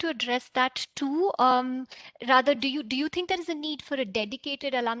you like to address that too? Rather, do you think there is a need for a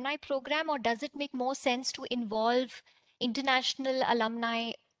dedicated alumni program, or does it make more sense to involve international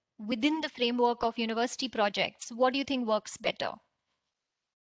alumni within the framework of university projects? What do you think works better?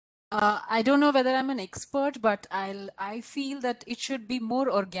 I don't know whether I'm an expert, but I feel that it should be more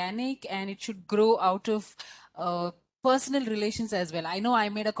organic and it should grow out of personal relations as well. I know I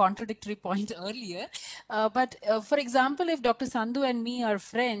made a contradictory point earlier, but for example, if Dr. Sandhu and me are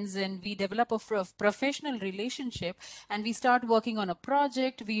friends and we develop a professional relationship and we start working on a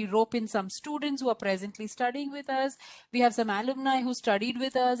project, we rope in some students who are presently studying with us, we have some alumni who studied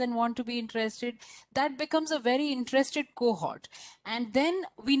with us and want to be interested, that becomes a very interested cohort. And then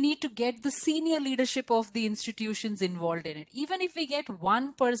we need to get the senior leadership of the institutions involved in it. Even if we get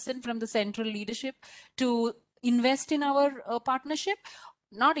one person from the central leadership to invest in our partnership,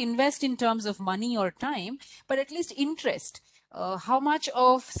 not invest in terms of money or time, but at least interest. How much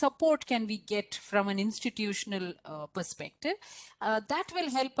of support can we get from an institutional perspective? That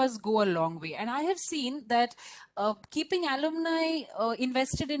will help us go a long way. And I have seen that keeping alumni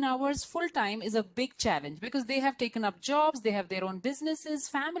invested in ours full time is a big challenge, because they have taken up jobs, they have their own businesses,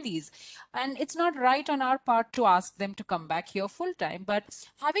 families, and it's not right on our part to ask them to come back here full time. But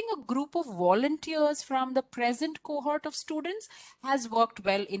having a group of volunteers from the present cohort of students has worked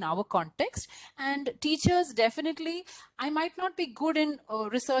well in our context. And teachers, definitely, I might not be good in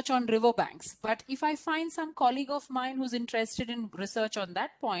research on riverbanks, but if I find some colleague of mine who's interested in research on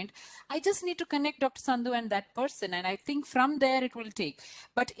that point, I just need to connect Dr. Sandhu and that person, and I think from there it will take.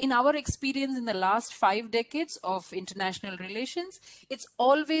 But in our experience in the last 5 decades of international relations, it's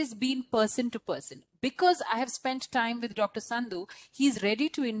always been person to person. Because I have spent time with Dr. Sandhu, he's ready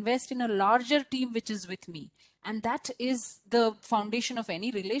to invest in a larger team which is with me. And that is the foundation of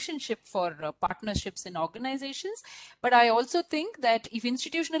any relationship for partnerships in organizations. But I also think that if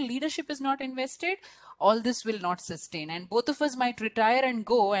institutional leadership is not invested, all this will not sustain. And both of us might retire and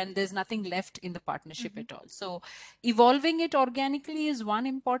go, and there's nothing left in the partnership at all. So evolving it organically is one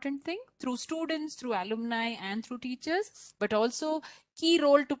important thing, through students, through alumni, and through teachers. But also key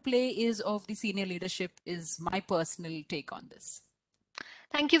role to play is of the senior leadership, is my personal take on this.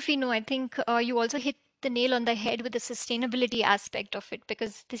 Thank you, Finu. I think you also hit the nail on the head with the sustainability aspect of it,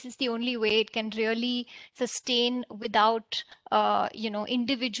 because this is the only way it can really sustain without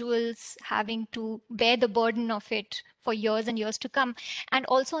individuals having to bear the burden of it for years and years to come. And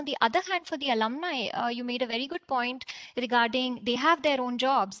also, on the other hand, for the alumni, you made a very good point regarding they have their own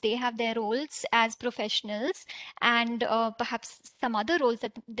jobs, they have their roles as professionals, and perhaps some other roles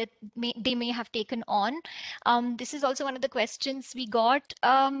that they may have taken on. This is also one of the questions we got.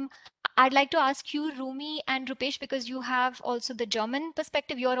 I'd like to ask you, Rumi and Rupesh, because you have also the German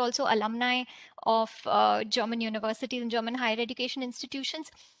perspective. You're also alumni of German universities and German higher education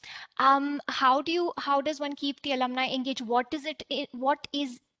institutions. How does one keep the alumni engaged? What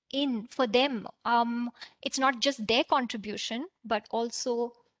is in for them? It's not just their contribution, but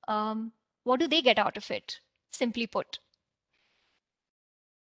also what do they get out of it? Simply put.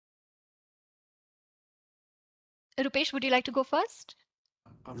 Rupesh, would you like to go first?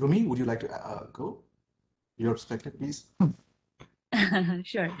 Rumi, would you like to go? Your perspective, please.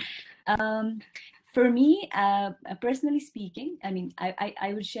 Sure. For me, personally speaking, I mean,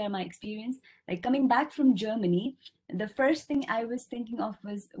 I would share my experience. Like coming back from Germany, the first thing I was thinking of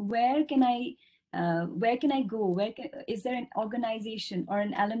was where can I go? Is there an organization or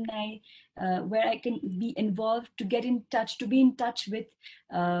an alumni where I can be involved to be in touch with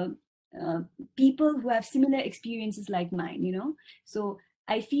people who have similar experiences like mine, you know? So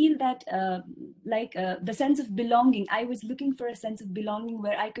I feel that the sense of belonging, I was looking for a sense of belonging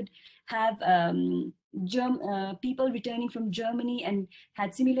where I could have people returning from Germany and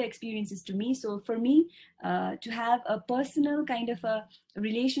had similar experiences to me. So for me, to have a personal kind of a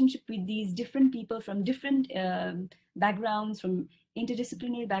relationship with these different people from different backgrounds, from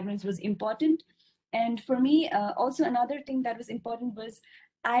interdisciplinary backgrounds was important. And for me, also another thing that was important was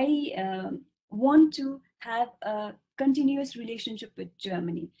I want to have a continuous relationship with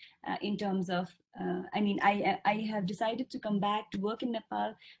Germany in terms of, I have decided to come back to work in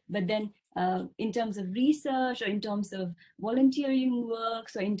Nepal, but then in terms of research or in terms of volunteering work,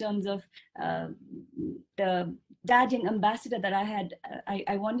 so in terms of the dad young ambassador that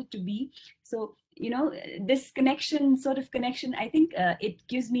I wanted to be. So, you know, this sort of connection, I think it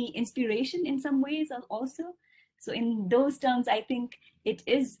gives me inspiration in some ways also. So in those terms, I think it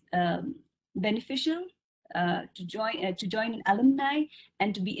is beneficial to join an alumni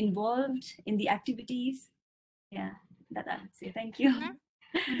and to be involved in the activities. Yeah, that I would say. Thank you.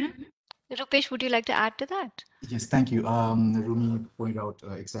 Rupesh, would you like to add to that? Yes, thank you. Rumi pointed out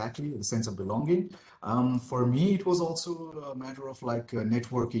exactly the sense of belonging. For me, it was also a matter of like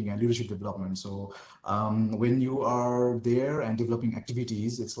networking and leadership development. So when you are there and developing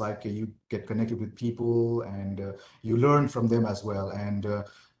activities, it's like you get connected with people and you learn from them as well. And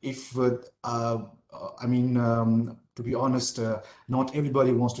if to be honest, not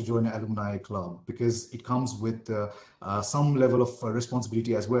everybody wants to join an alumni club because it comes with some level of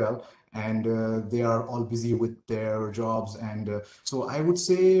responsibility as well, and they are all busy with their jobs. And so I would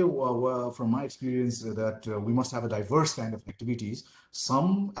say, from my experience, that we must have a diverse kind of activities.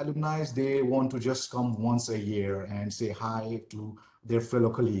 Some alumni, they want to just come once a year and say hi to their fellow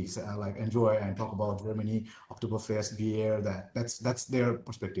colleagues, like enjoy and talk about Germany, Oktoberfest, beer, that's their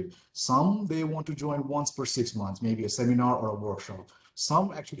perspective. Some, they want to join once per 6 months, maybe a seminar or a workshop.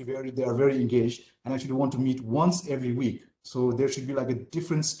 Some actually they are very engaged and actually want to meet once every week. So there should be like a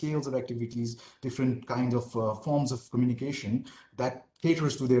different scales of activities, different kind of forms of communication that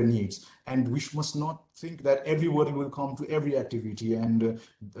caters to their needs. And we must not think that everybody will come to every activity. And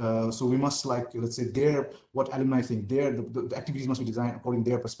so we must, like, let's say, what alumni think, the activities must be designed according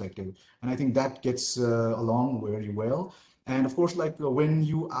to their perspective. And I think that gets along very well. And of course, like when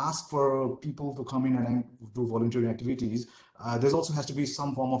you ask for people to come in and do volunteering activities, there's also has to be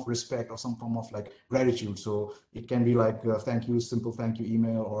some form of respect or some form of like gratitude. So it can be like thank you, simple thank you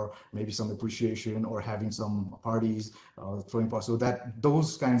email, or maybe some appreciation, or having some parties, throwing parties. So that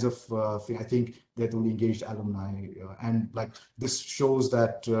those kinds of things, I think that will engage alumni, and like this shows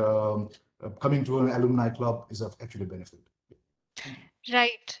that coming to an alumni club is of actually benefit.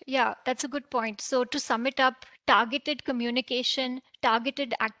 Right. Yeah, that's a good point. So, to sum it up, targeted communication,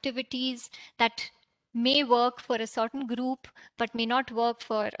 targeted activities that may work for a certain group but may not work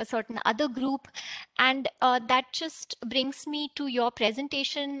for a certain other group. And that just brings me to your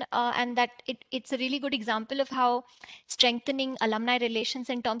presentation, and that it's a really good example of how strengthening alumni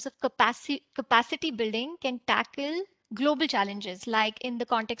relations in terms of capacity building can tackle global challenges, like in the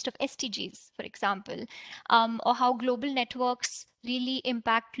context of SDGs, for example, or how global networks really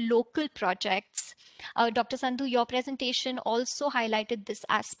impact local projects. Dr. Sandhu, your presentation also highlighted this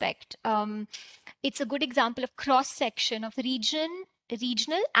aspect. It's a good example of cross section of region,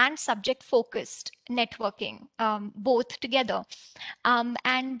 regional and subject focused networking, both together.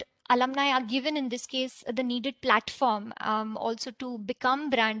 And alumni are given, in this case, the needed platform also to become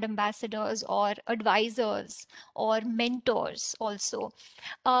brand ambassadors or advisors or mentors also.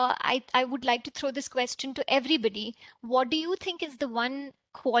 I would like to throw this question to everybody. What do you think is the one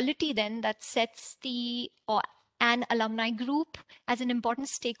quality then that sets the or an alumni group as an important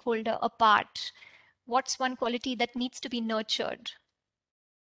stakeholder apart? What's one quality that needs to be nurtured?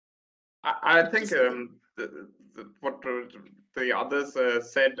 I think what the others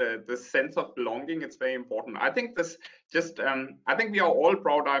said, this sense of belonging, it's very important. I think this just, I think we are all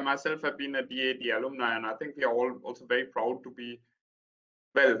proud. I myself have been a DAD alumni, and I think we are all also very proud to be,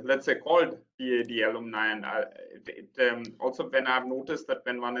 well, let's say, called DAD alumni. And also, when I've noticed that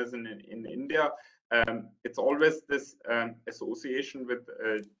when one is in India, it's always this association with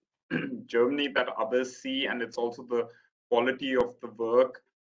Germany that others see, and it's also the quality of the work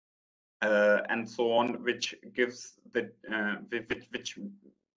and so on, which gives the which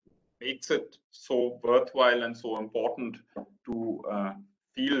makes it so worthwhile and so important to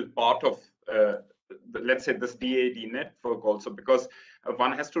feel part of let's say this DAD network also, because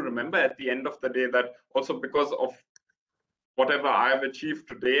one has to remember at the end of the day that also because of whatever I've achieved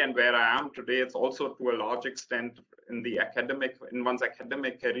today and where I am today, it's also to a large extent in one's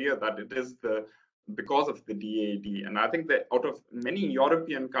academic career that it is because of the DAD. And I think that out of many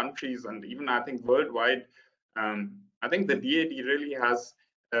European countries and even I think worldwide, I think the DAD really has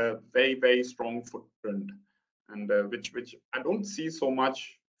a very, very strong footprint, and which I don't see so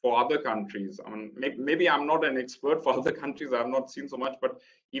much for other countries. I mean, maybe I'm not an expert for other countries. I've not seen so much, but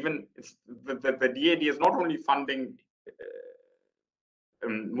even it's the DAD is not only funding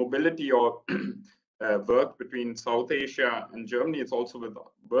mobility or work between South Asia and Germany, it's also with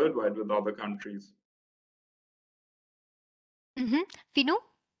worldwide with other countries. Vinu?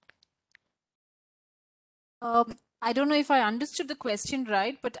 I don't know if I understood the question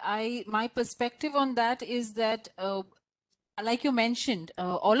right, but my perspective on that is that like you mentioned,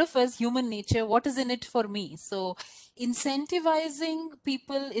 all of us, human nature, what is in it for me? So incentivizing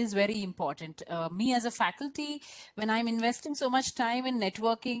people is very important. Me as a faculty, when I'm investing so much time in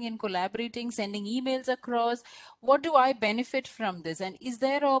networking and collaborating, sending emails across, what do I benefit from this? And is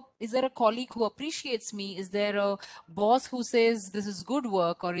there a colleague who appreciates me? Is there a boss who says this is good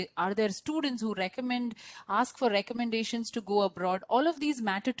work? Or are there students who ask for recommendations to go abroad? All of these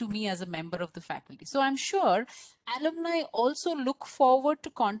matter to me as a member of the faculty. So I'm sure alumni also look forward to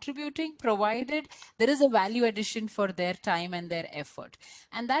contributing, provided there is a value addition for their time and their effort.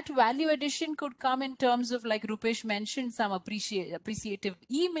 And that value addition could come in terms of, like Rupesh mentioned, some appreciative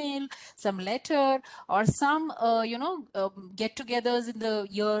email, some letter, or some get-togethers in the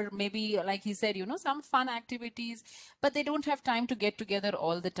year, maybe like he said, some fun activities, but they don't have time to get together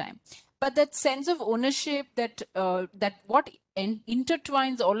all the time. But that sense of ownership, that what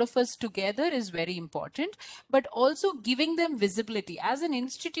intertwines all of us together is very important, but also giving them visibility as an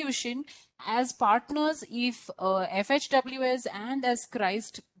institution, as partners. If FHWS and as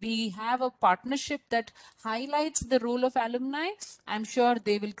Christ, we have a partnership that highlights the role of alumni, I'm sure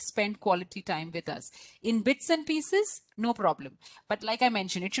they will spend quality time with us. In bits and pieces, no problem. But like I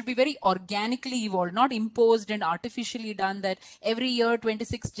mentioned, it should be very organically evolved, not imposed and artificially done that every year,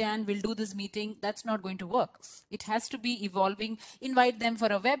 26 Jan, we'll do this meeting. That's not going to work. It has to be evolving. Invite them for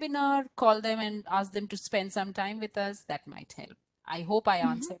a webinar, call them and ask them to spend some time with us. That might help. I hope I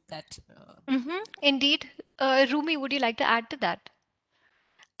answered that. Indeed. Rumi, would you like to add to that?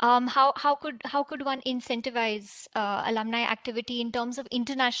 How could one incentivize alumni activity in terms of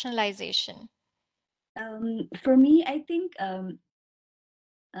internationalization? For me, I think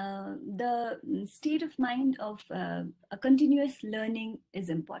the state of mind of a continuous learning is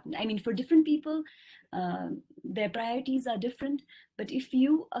important. I mean, for different people, their priorities are different. But if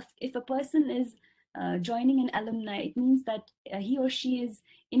a person is joining an alumni, it means that he or she is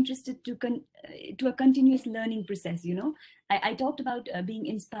interested to a continuous learning process. I talked about being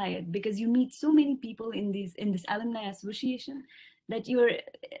inspired, because you meet so many people in this alumni association that you're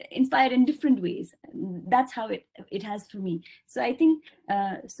inspired in different ways. That's how it has for me. So I think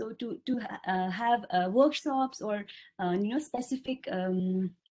so to have workshops or specific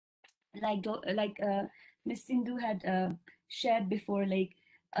like Ms. Sindhu had shared before, like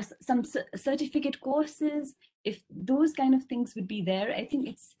some certificate courses. If those kind of things would be there, I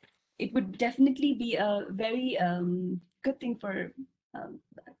think it would definitely be a very good thing for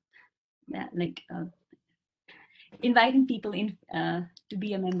inviting people in to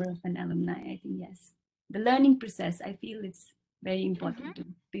be a member of an alumni. I think yes, the learning process, I feel it's very important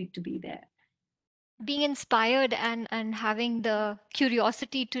to be there. being inspired and having the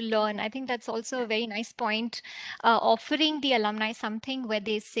curiosity to learn. I think that's also a very nice point. Offering the alumni something where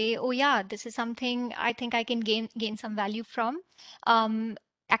they say, "Oh yeah, this is something I think I can gain some value from." Um,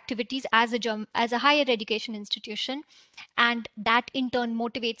 Activities as as a higher education institution, and that in turn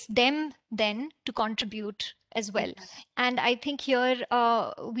motivates them then to contribute as well. And I think here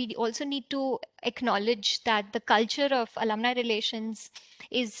we also need to acknowledge that the culture of alumni relations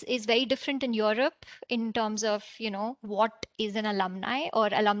is very different in Europe in terms of, what is an alumni or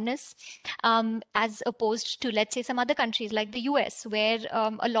alumnus, as opposed to, let's say, some other countries like the US, where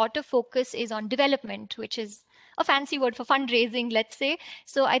a lot of focus is on development, which is a fancy word for fundraising, let's say.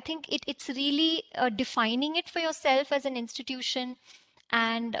 So I think it's really defining it for yourself as an institution,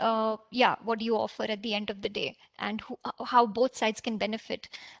 and yeah, what do you offer at the end of the day, and how both sides can benefit.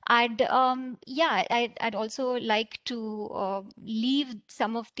 I'd also like to leave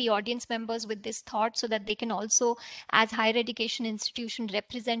some of the audience members with this thought, so that they can also, as higher education institution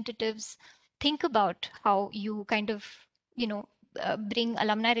representatives, think about how you kind of, bring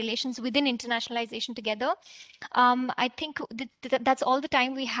alumni relations within internationalization together. I think that's all the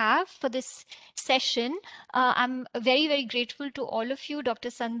time we have for this session. I'm very, very grateful to all of you, Dr.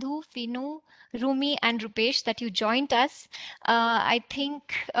 Sandhu, Finu, Rumi, and Rupesh, that you joined us. I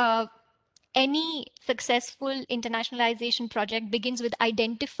think any successful internationalization project begins with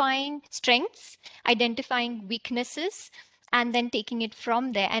identifying strengths, identifying weaknesses, and then taking it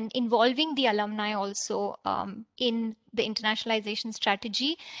from there and involving the alumni also in the internationalization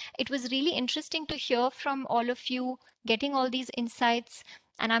strategy. It was really interesting to hear from all of you, getting all these insights,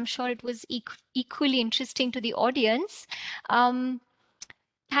 and I'm sure it was equally interesting to the audience. Um,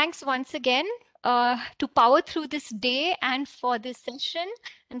 Thanks once again to power through this day and for this session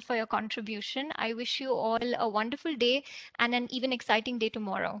and for your contribution. I wish you all a wonderful day and an even exciting day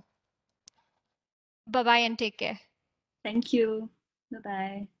tomorrow. Bye-bye and take care. Thank you.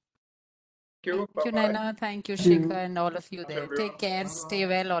 Bye-bye. Thank you. Thank you, Bye-bye. Naina. Thank you, Shikha, and all of you Much, there. everyone. Take care. Stay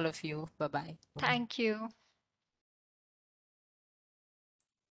well, all of you. Bye-bye. Thank you.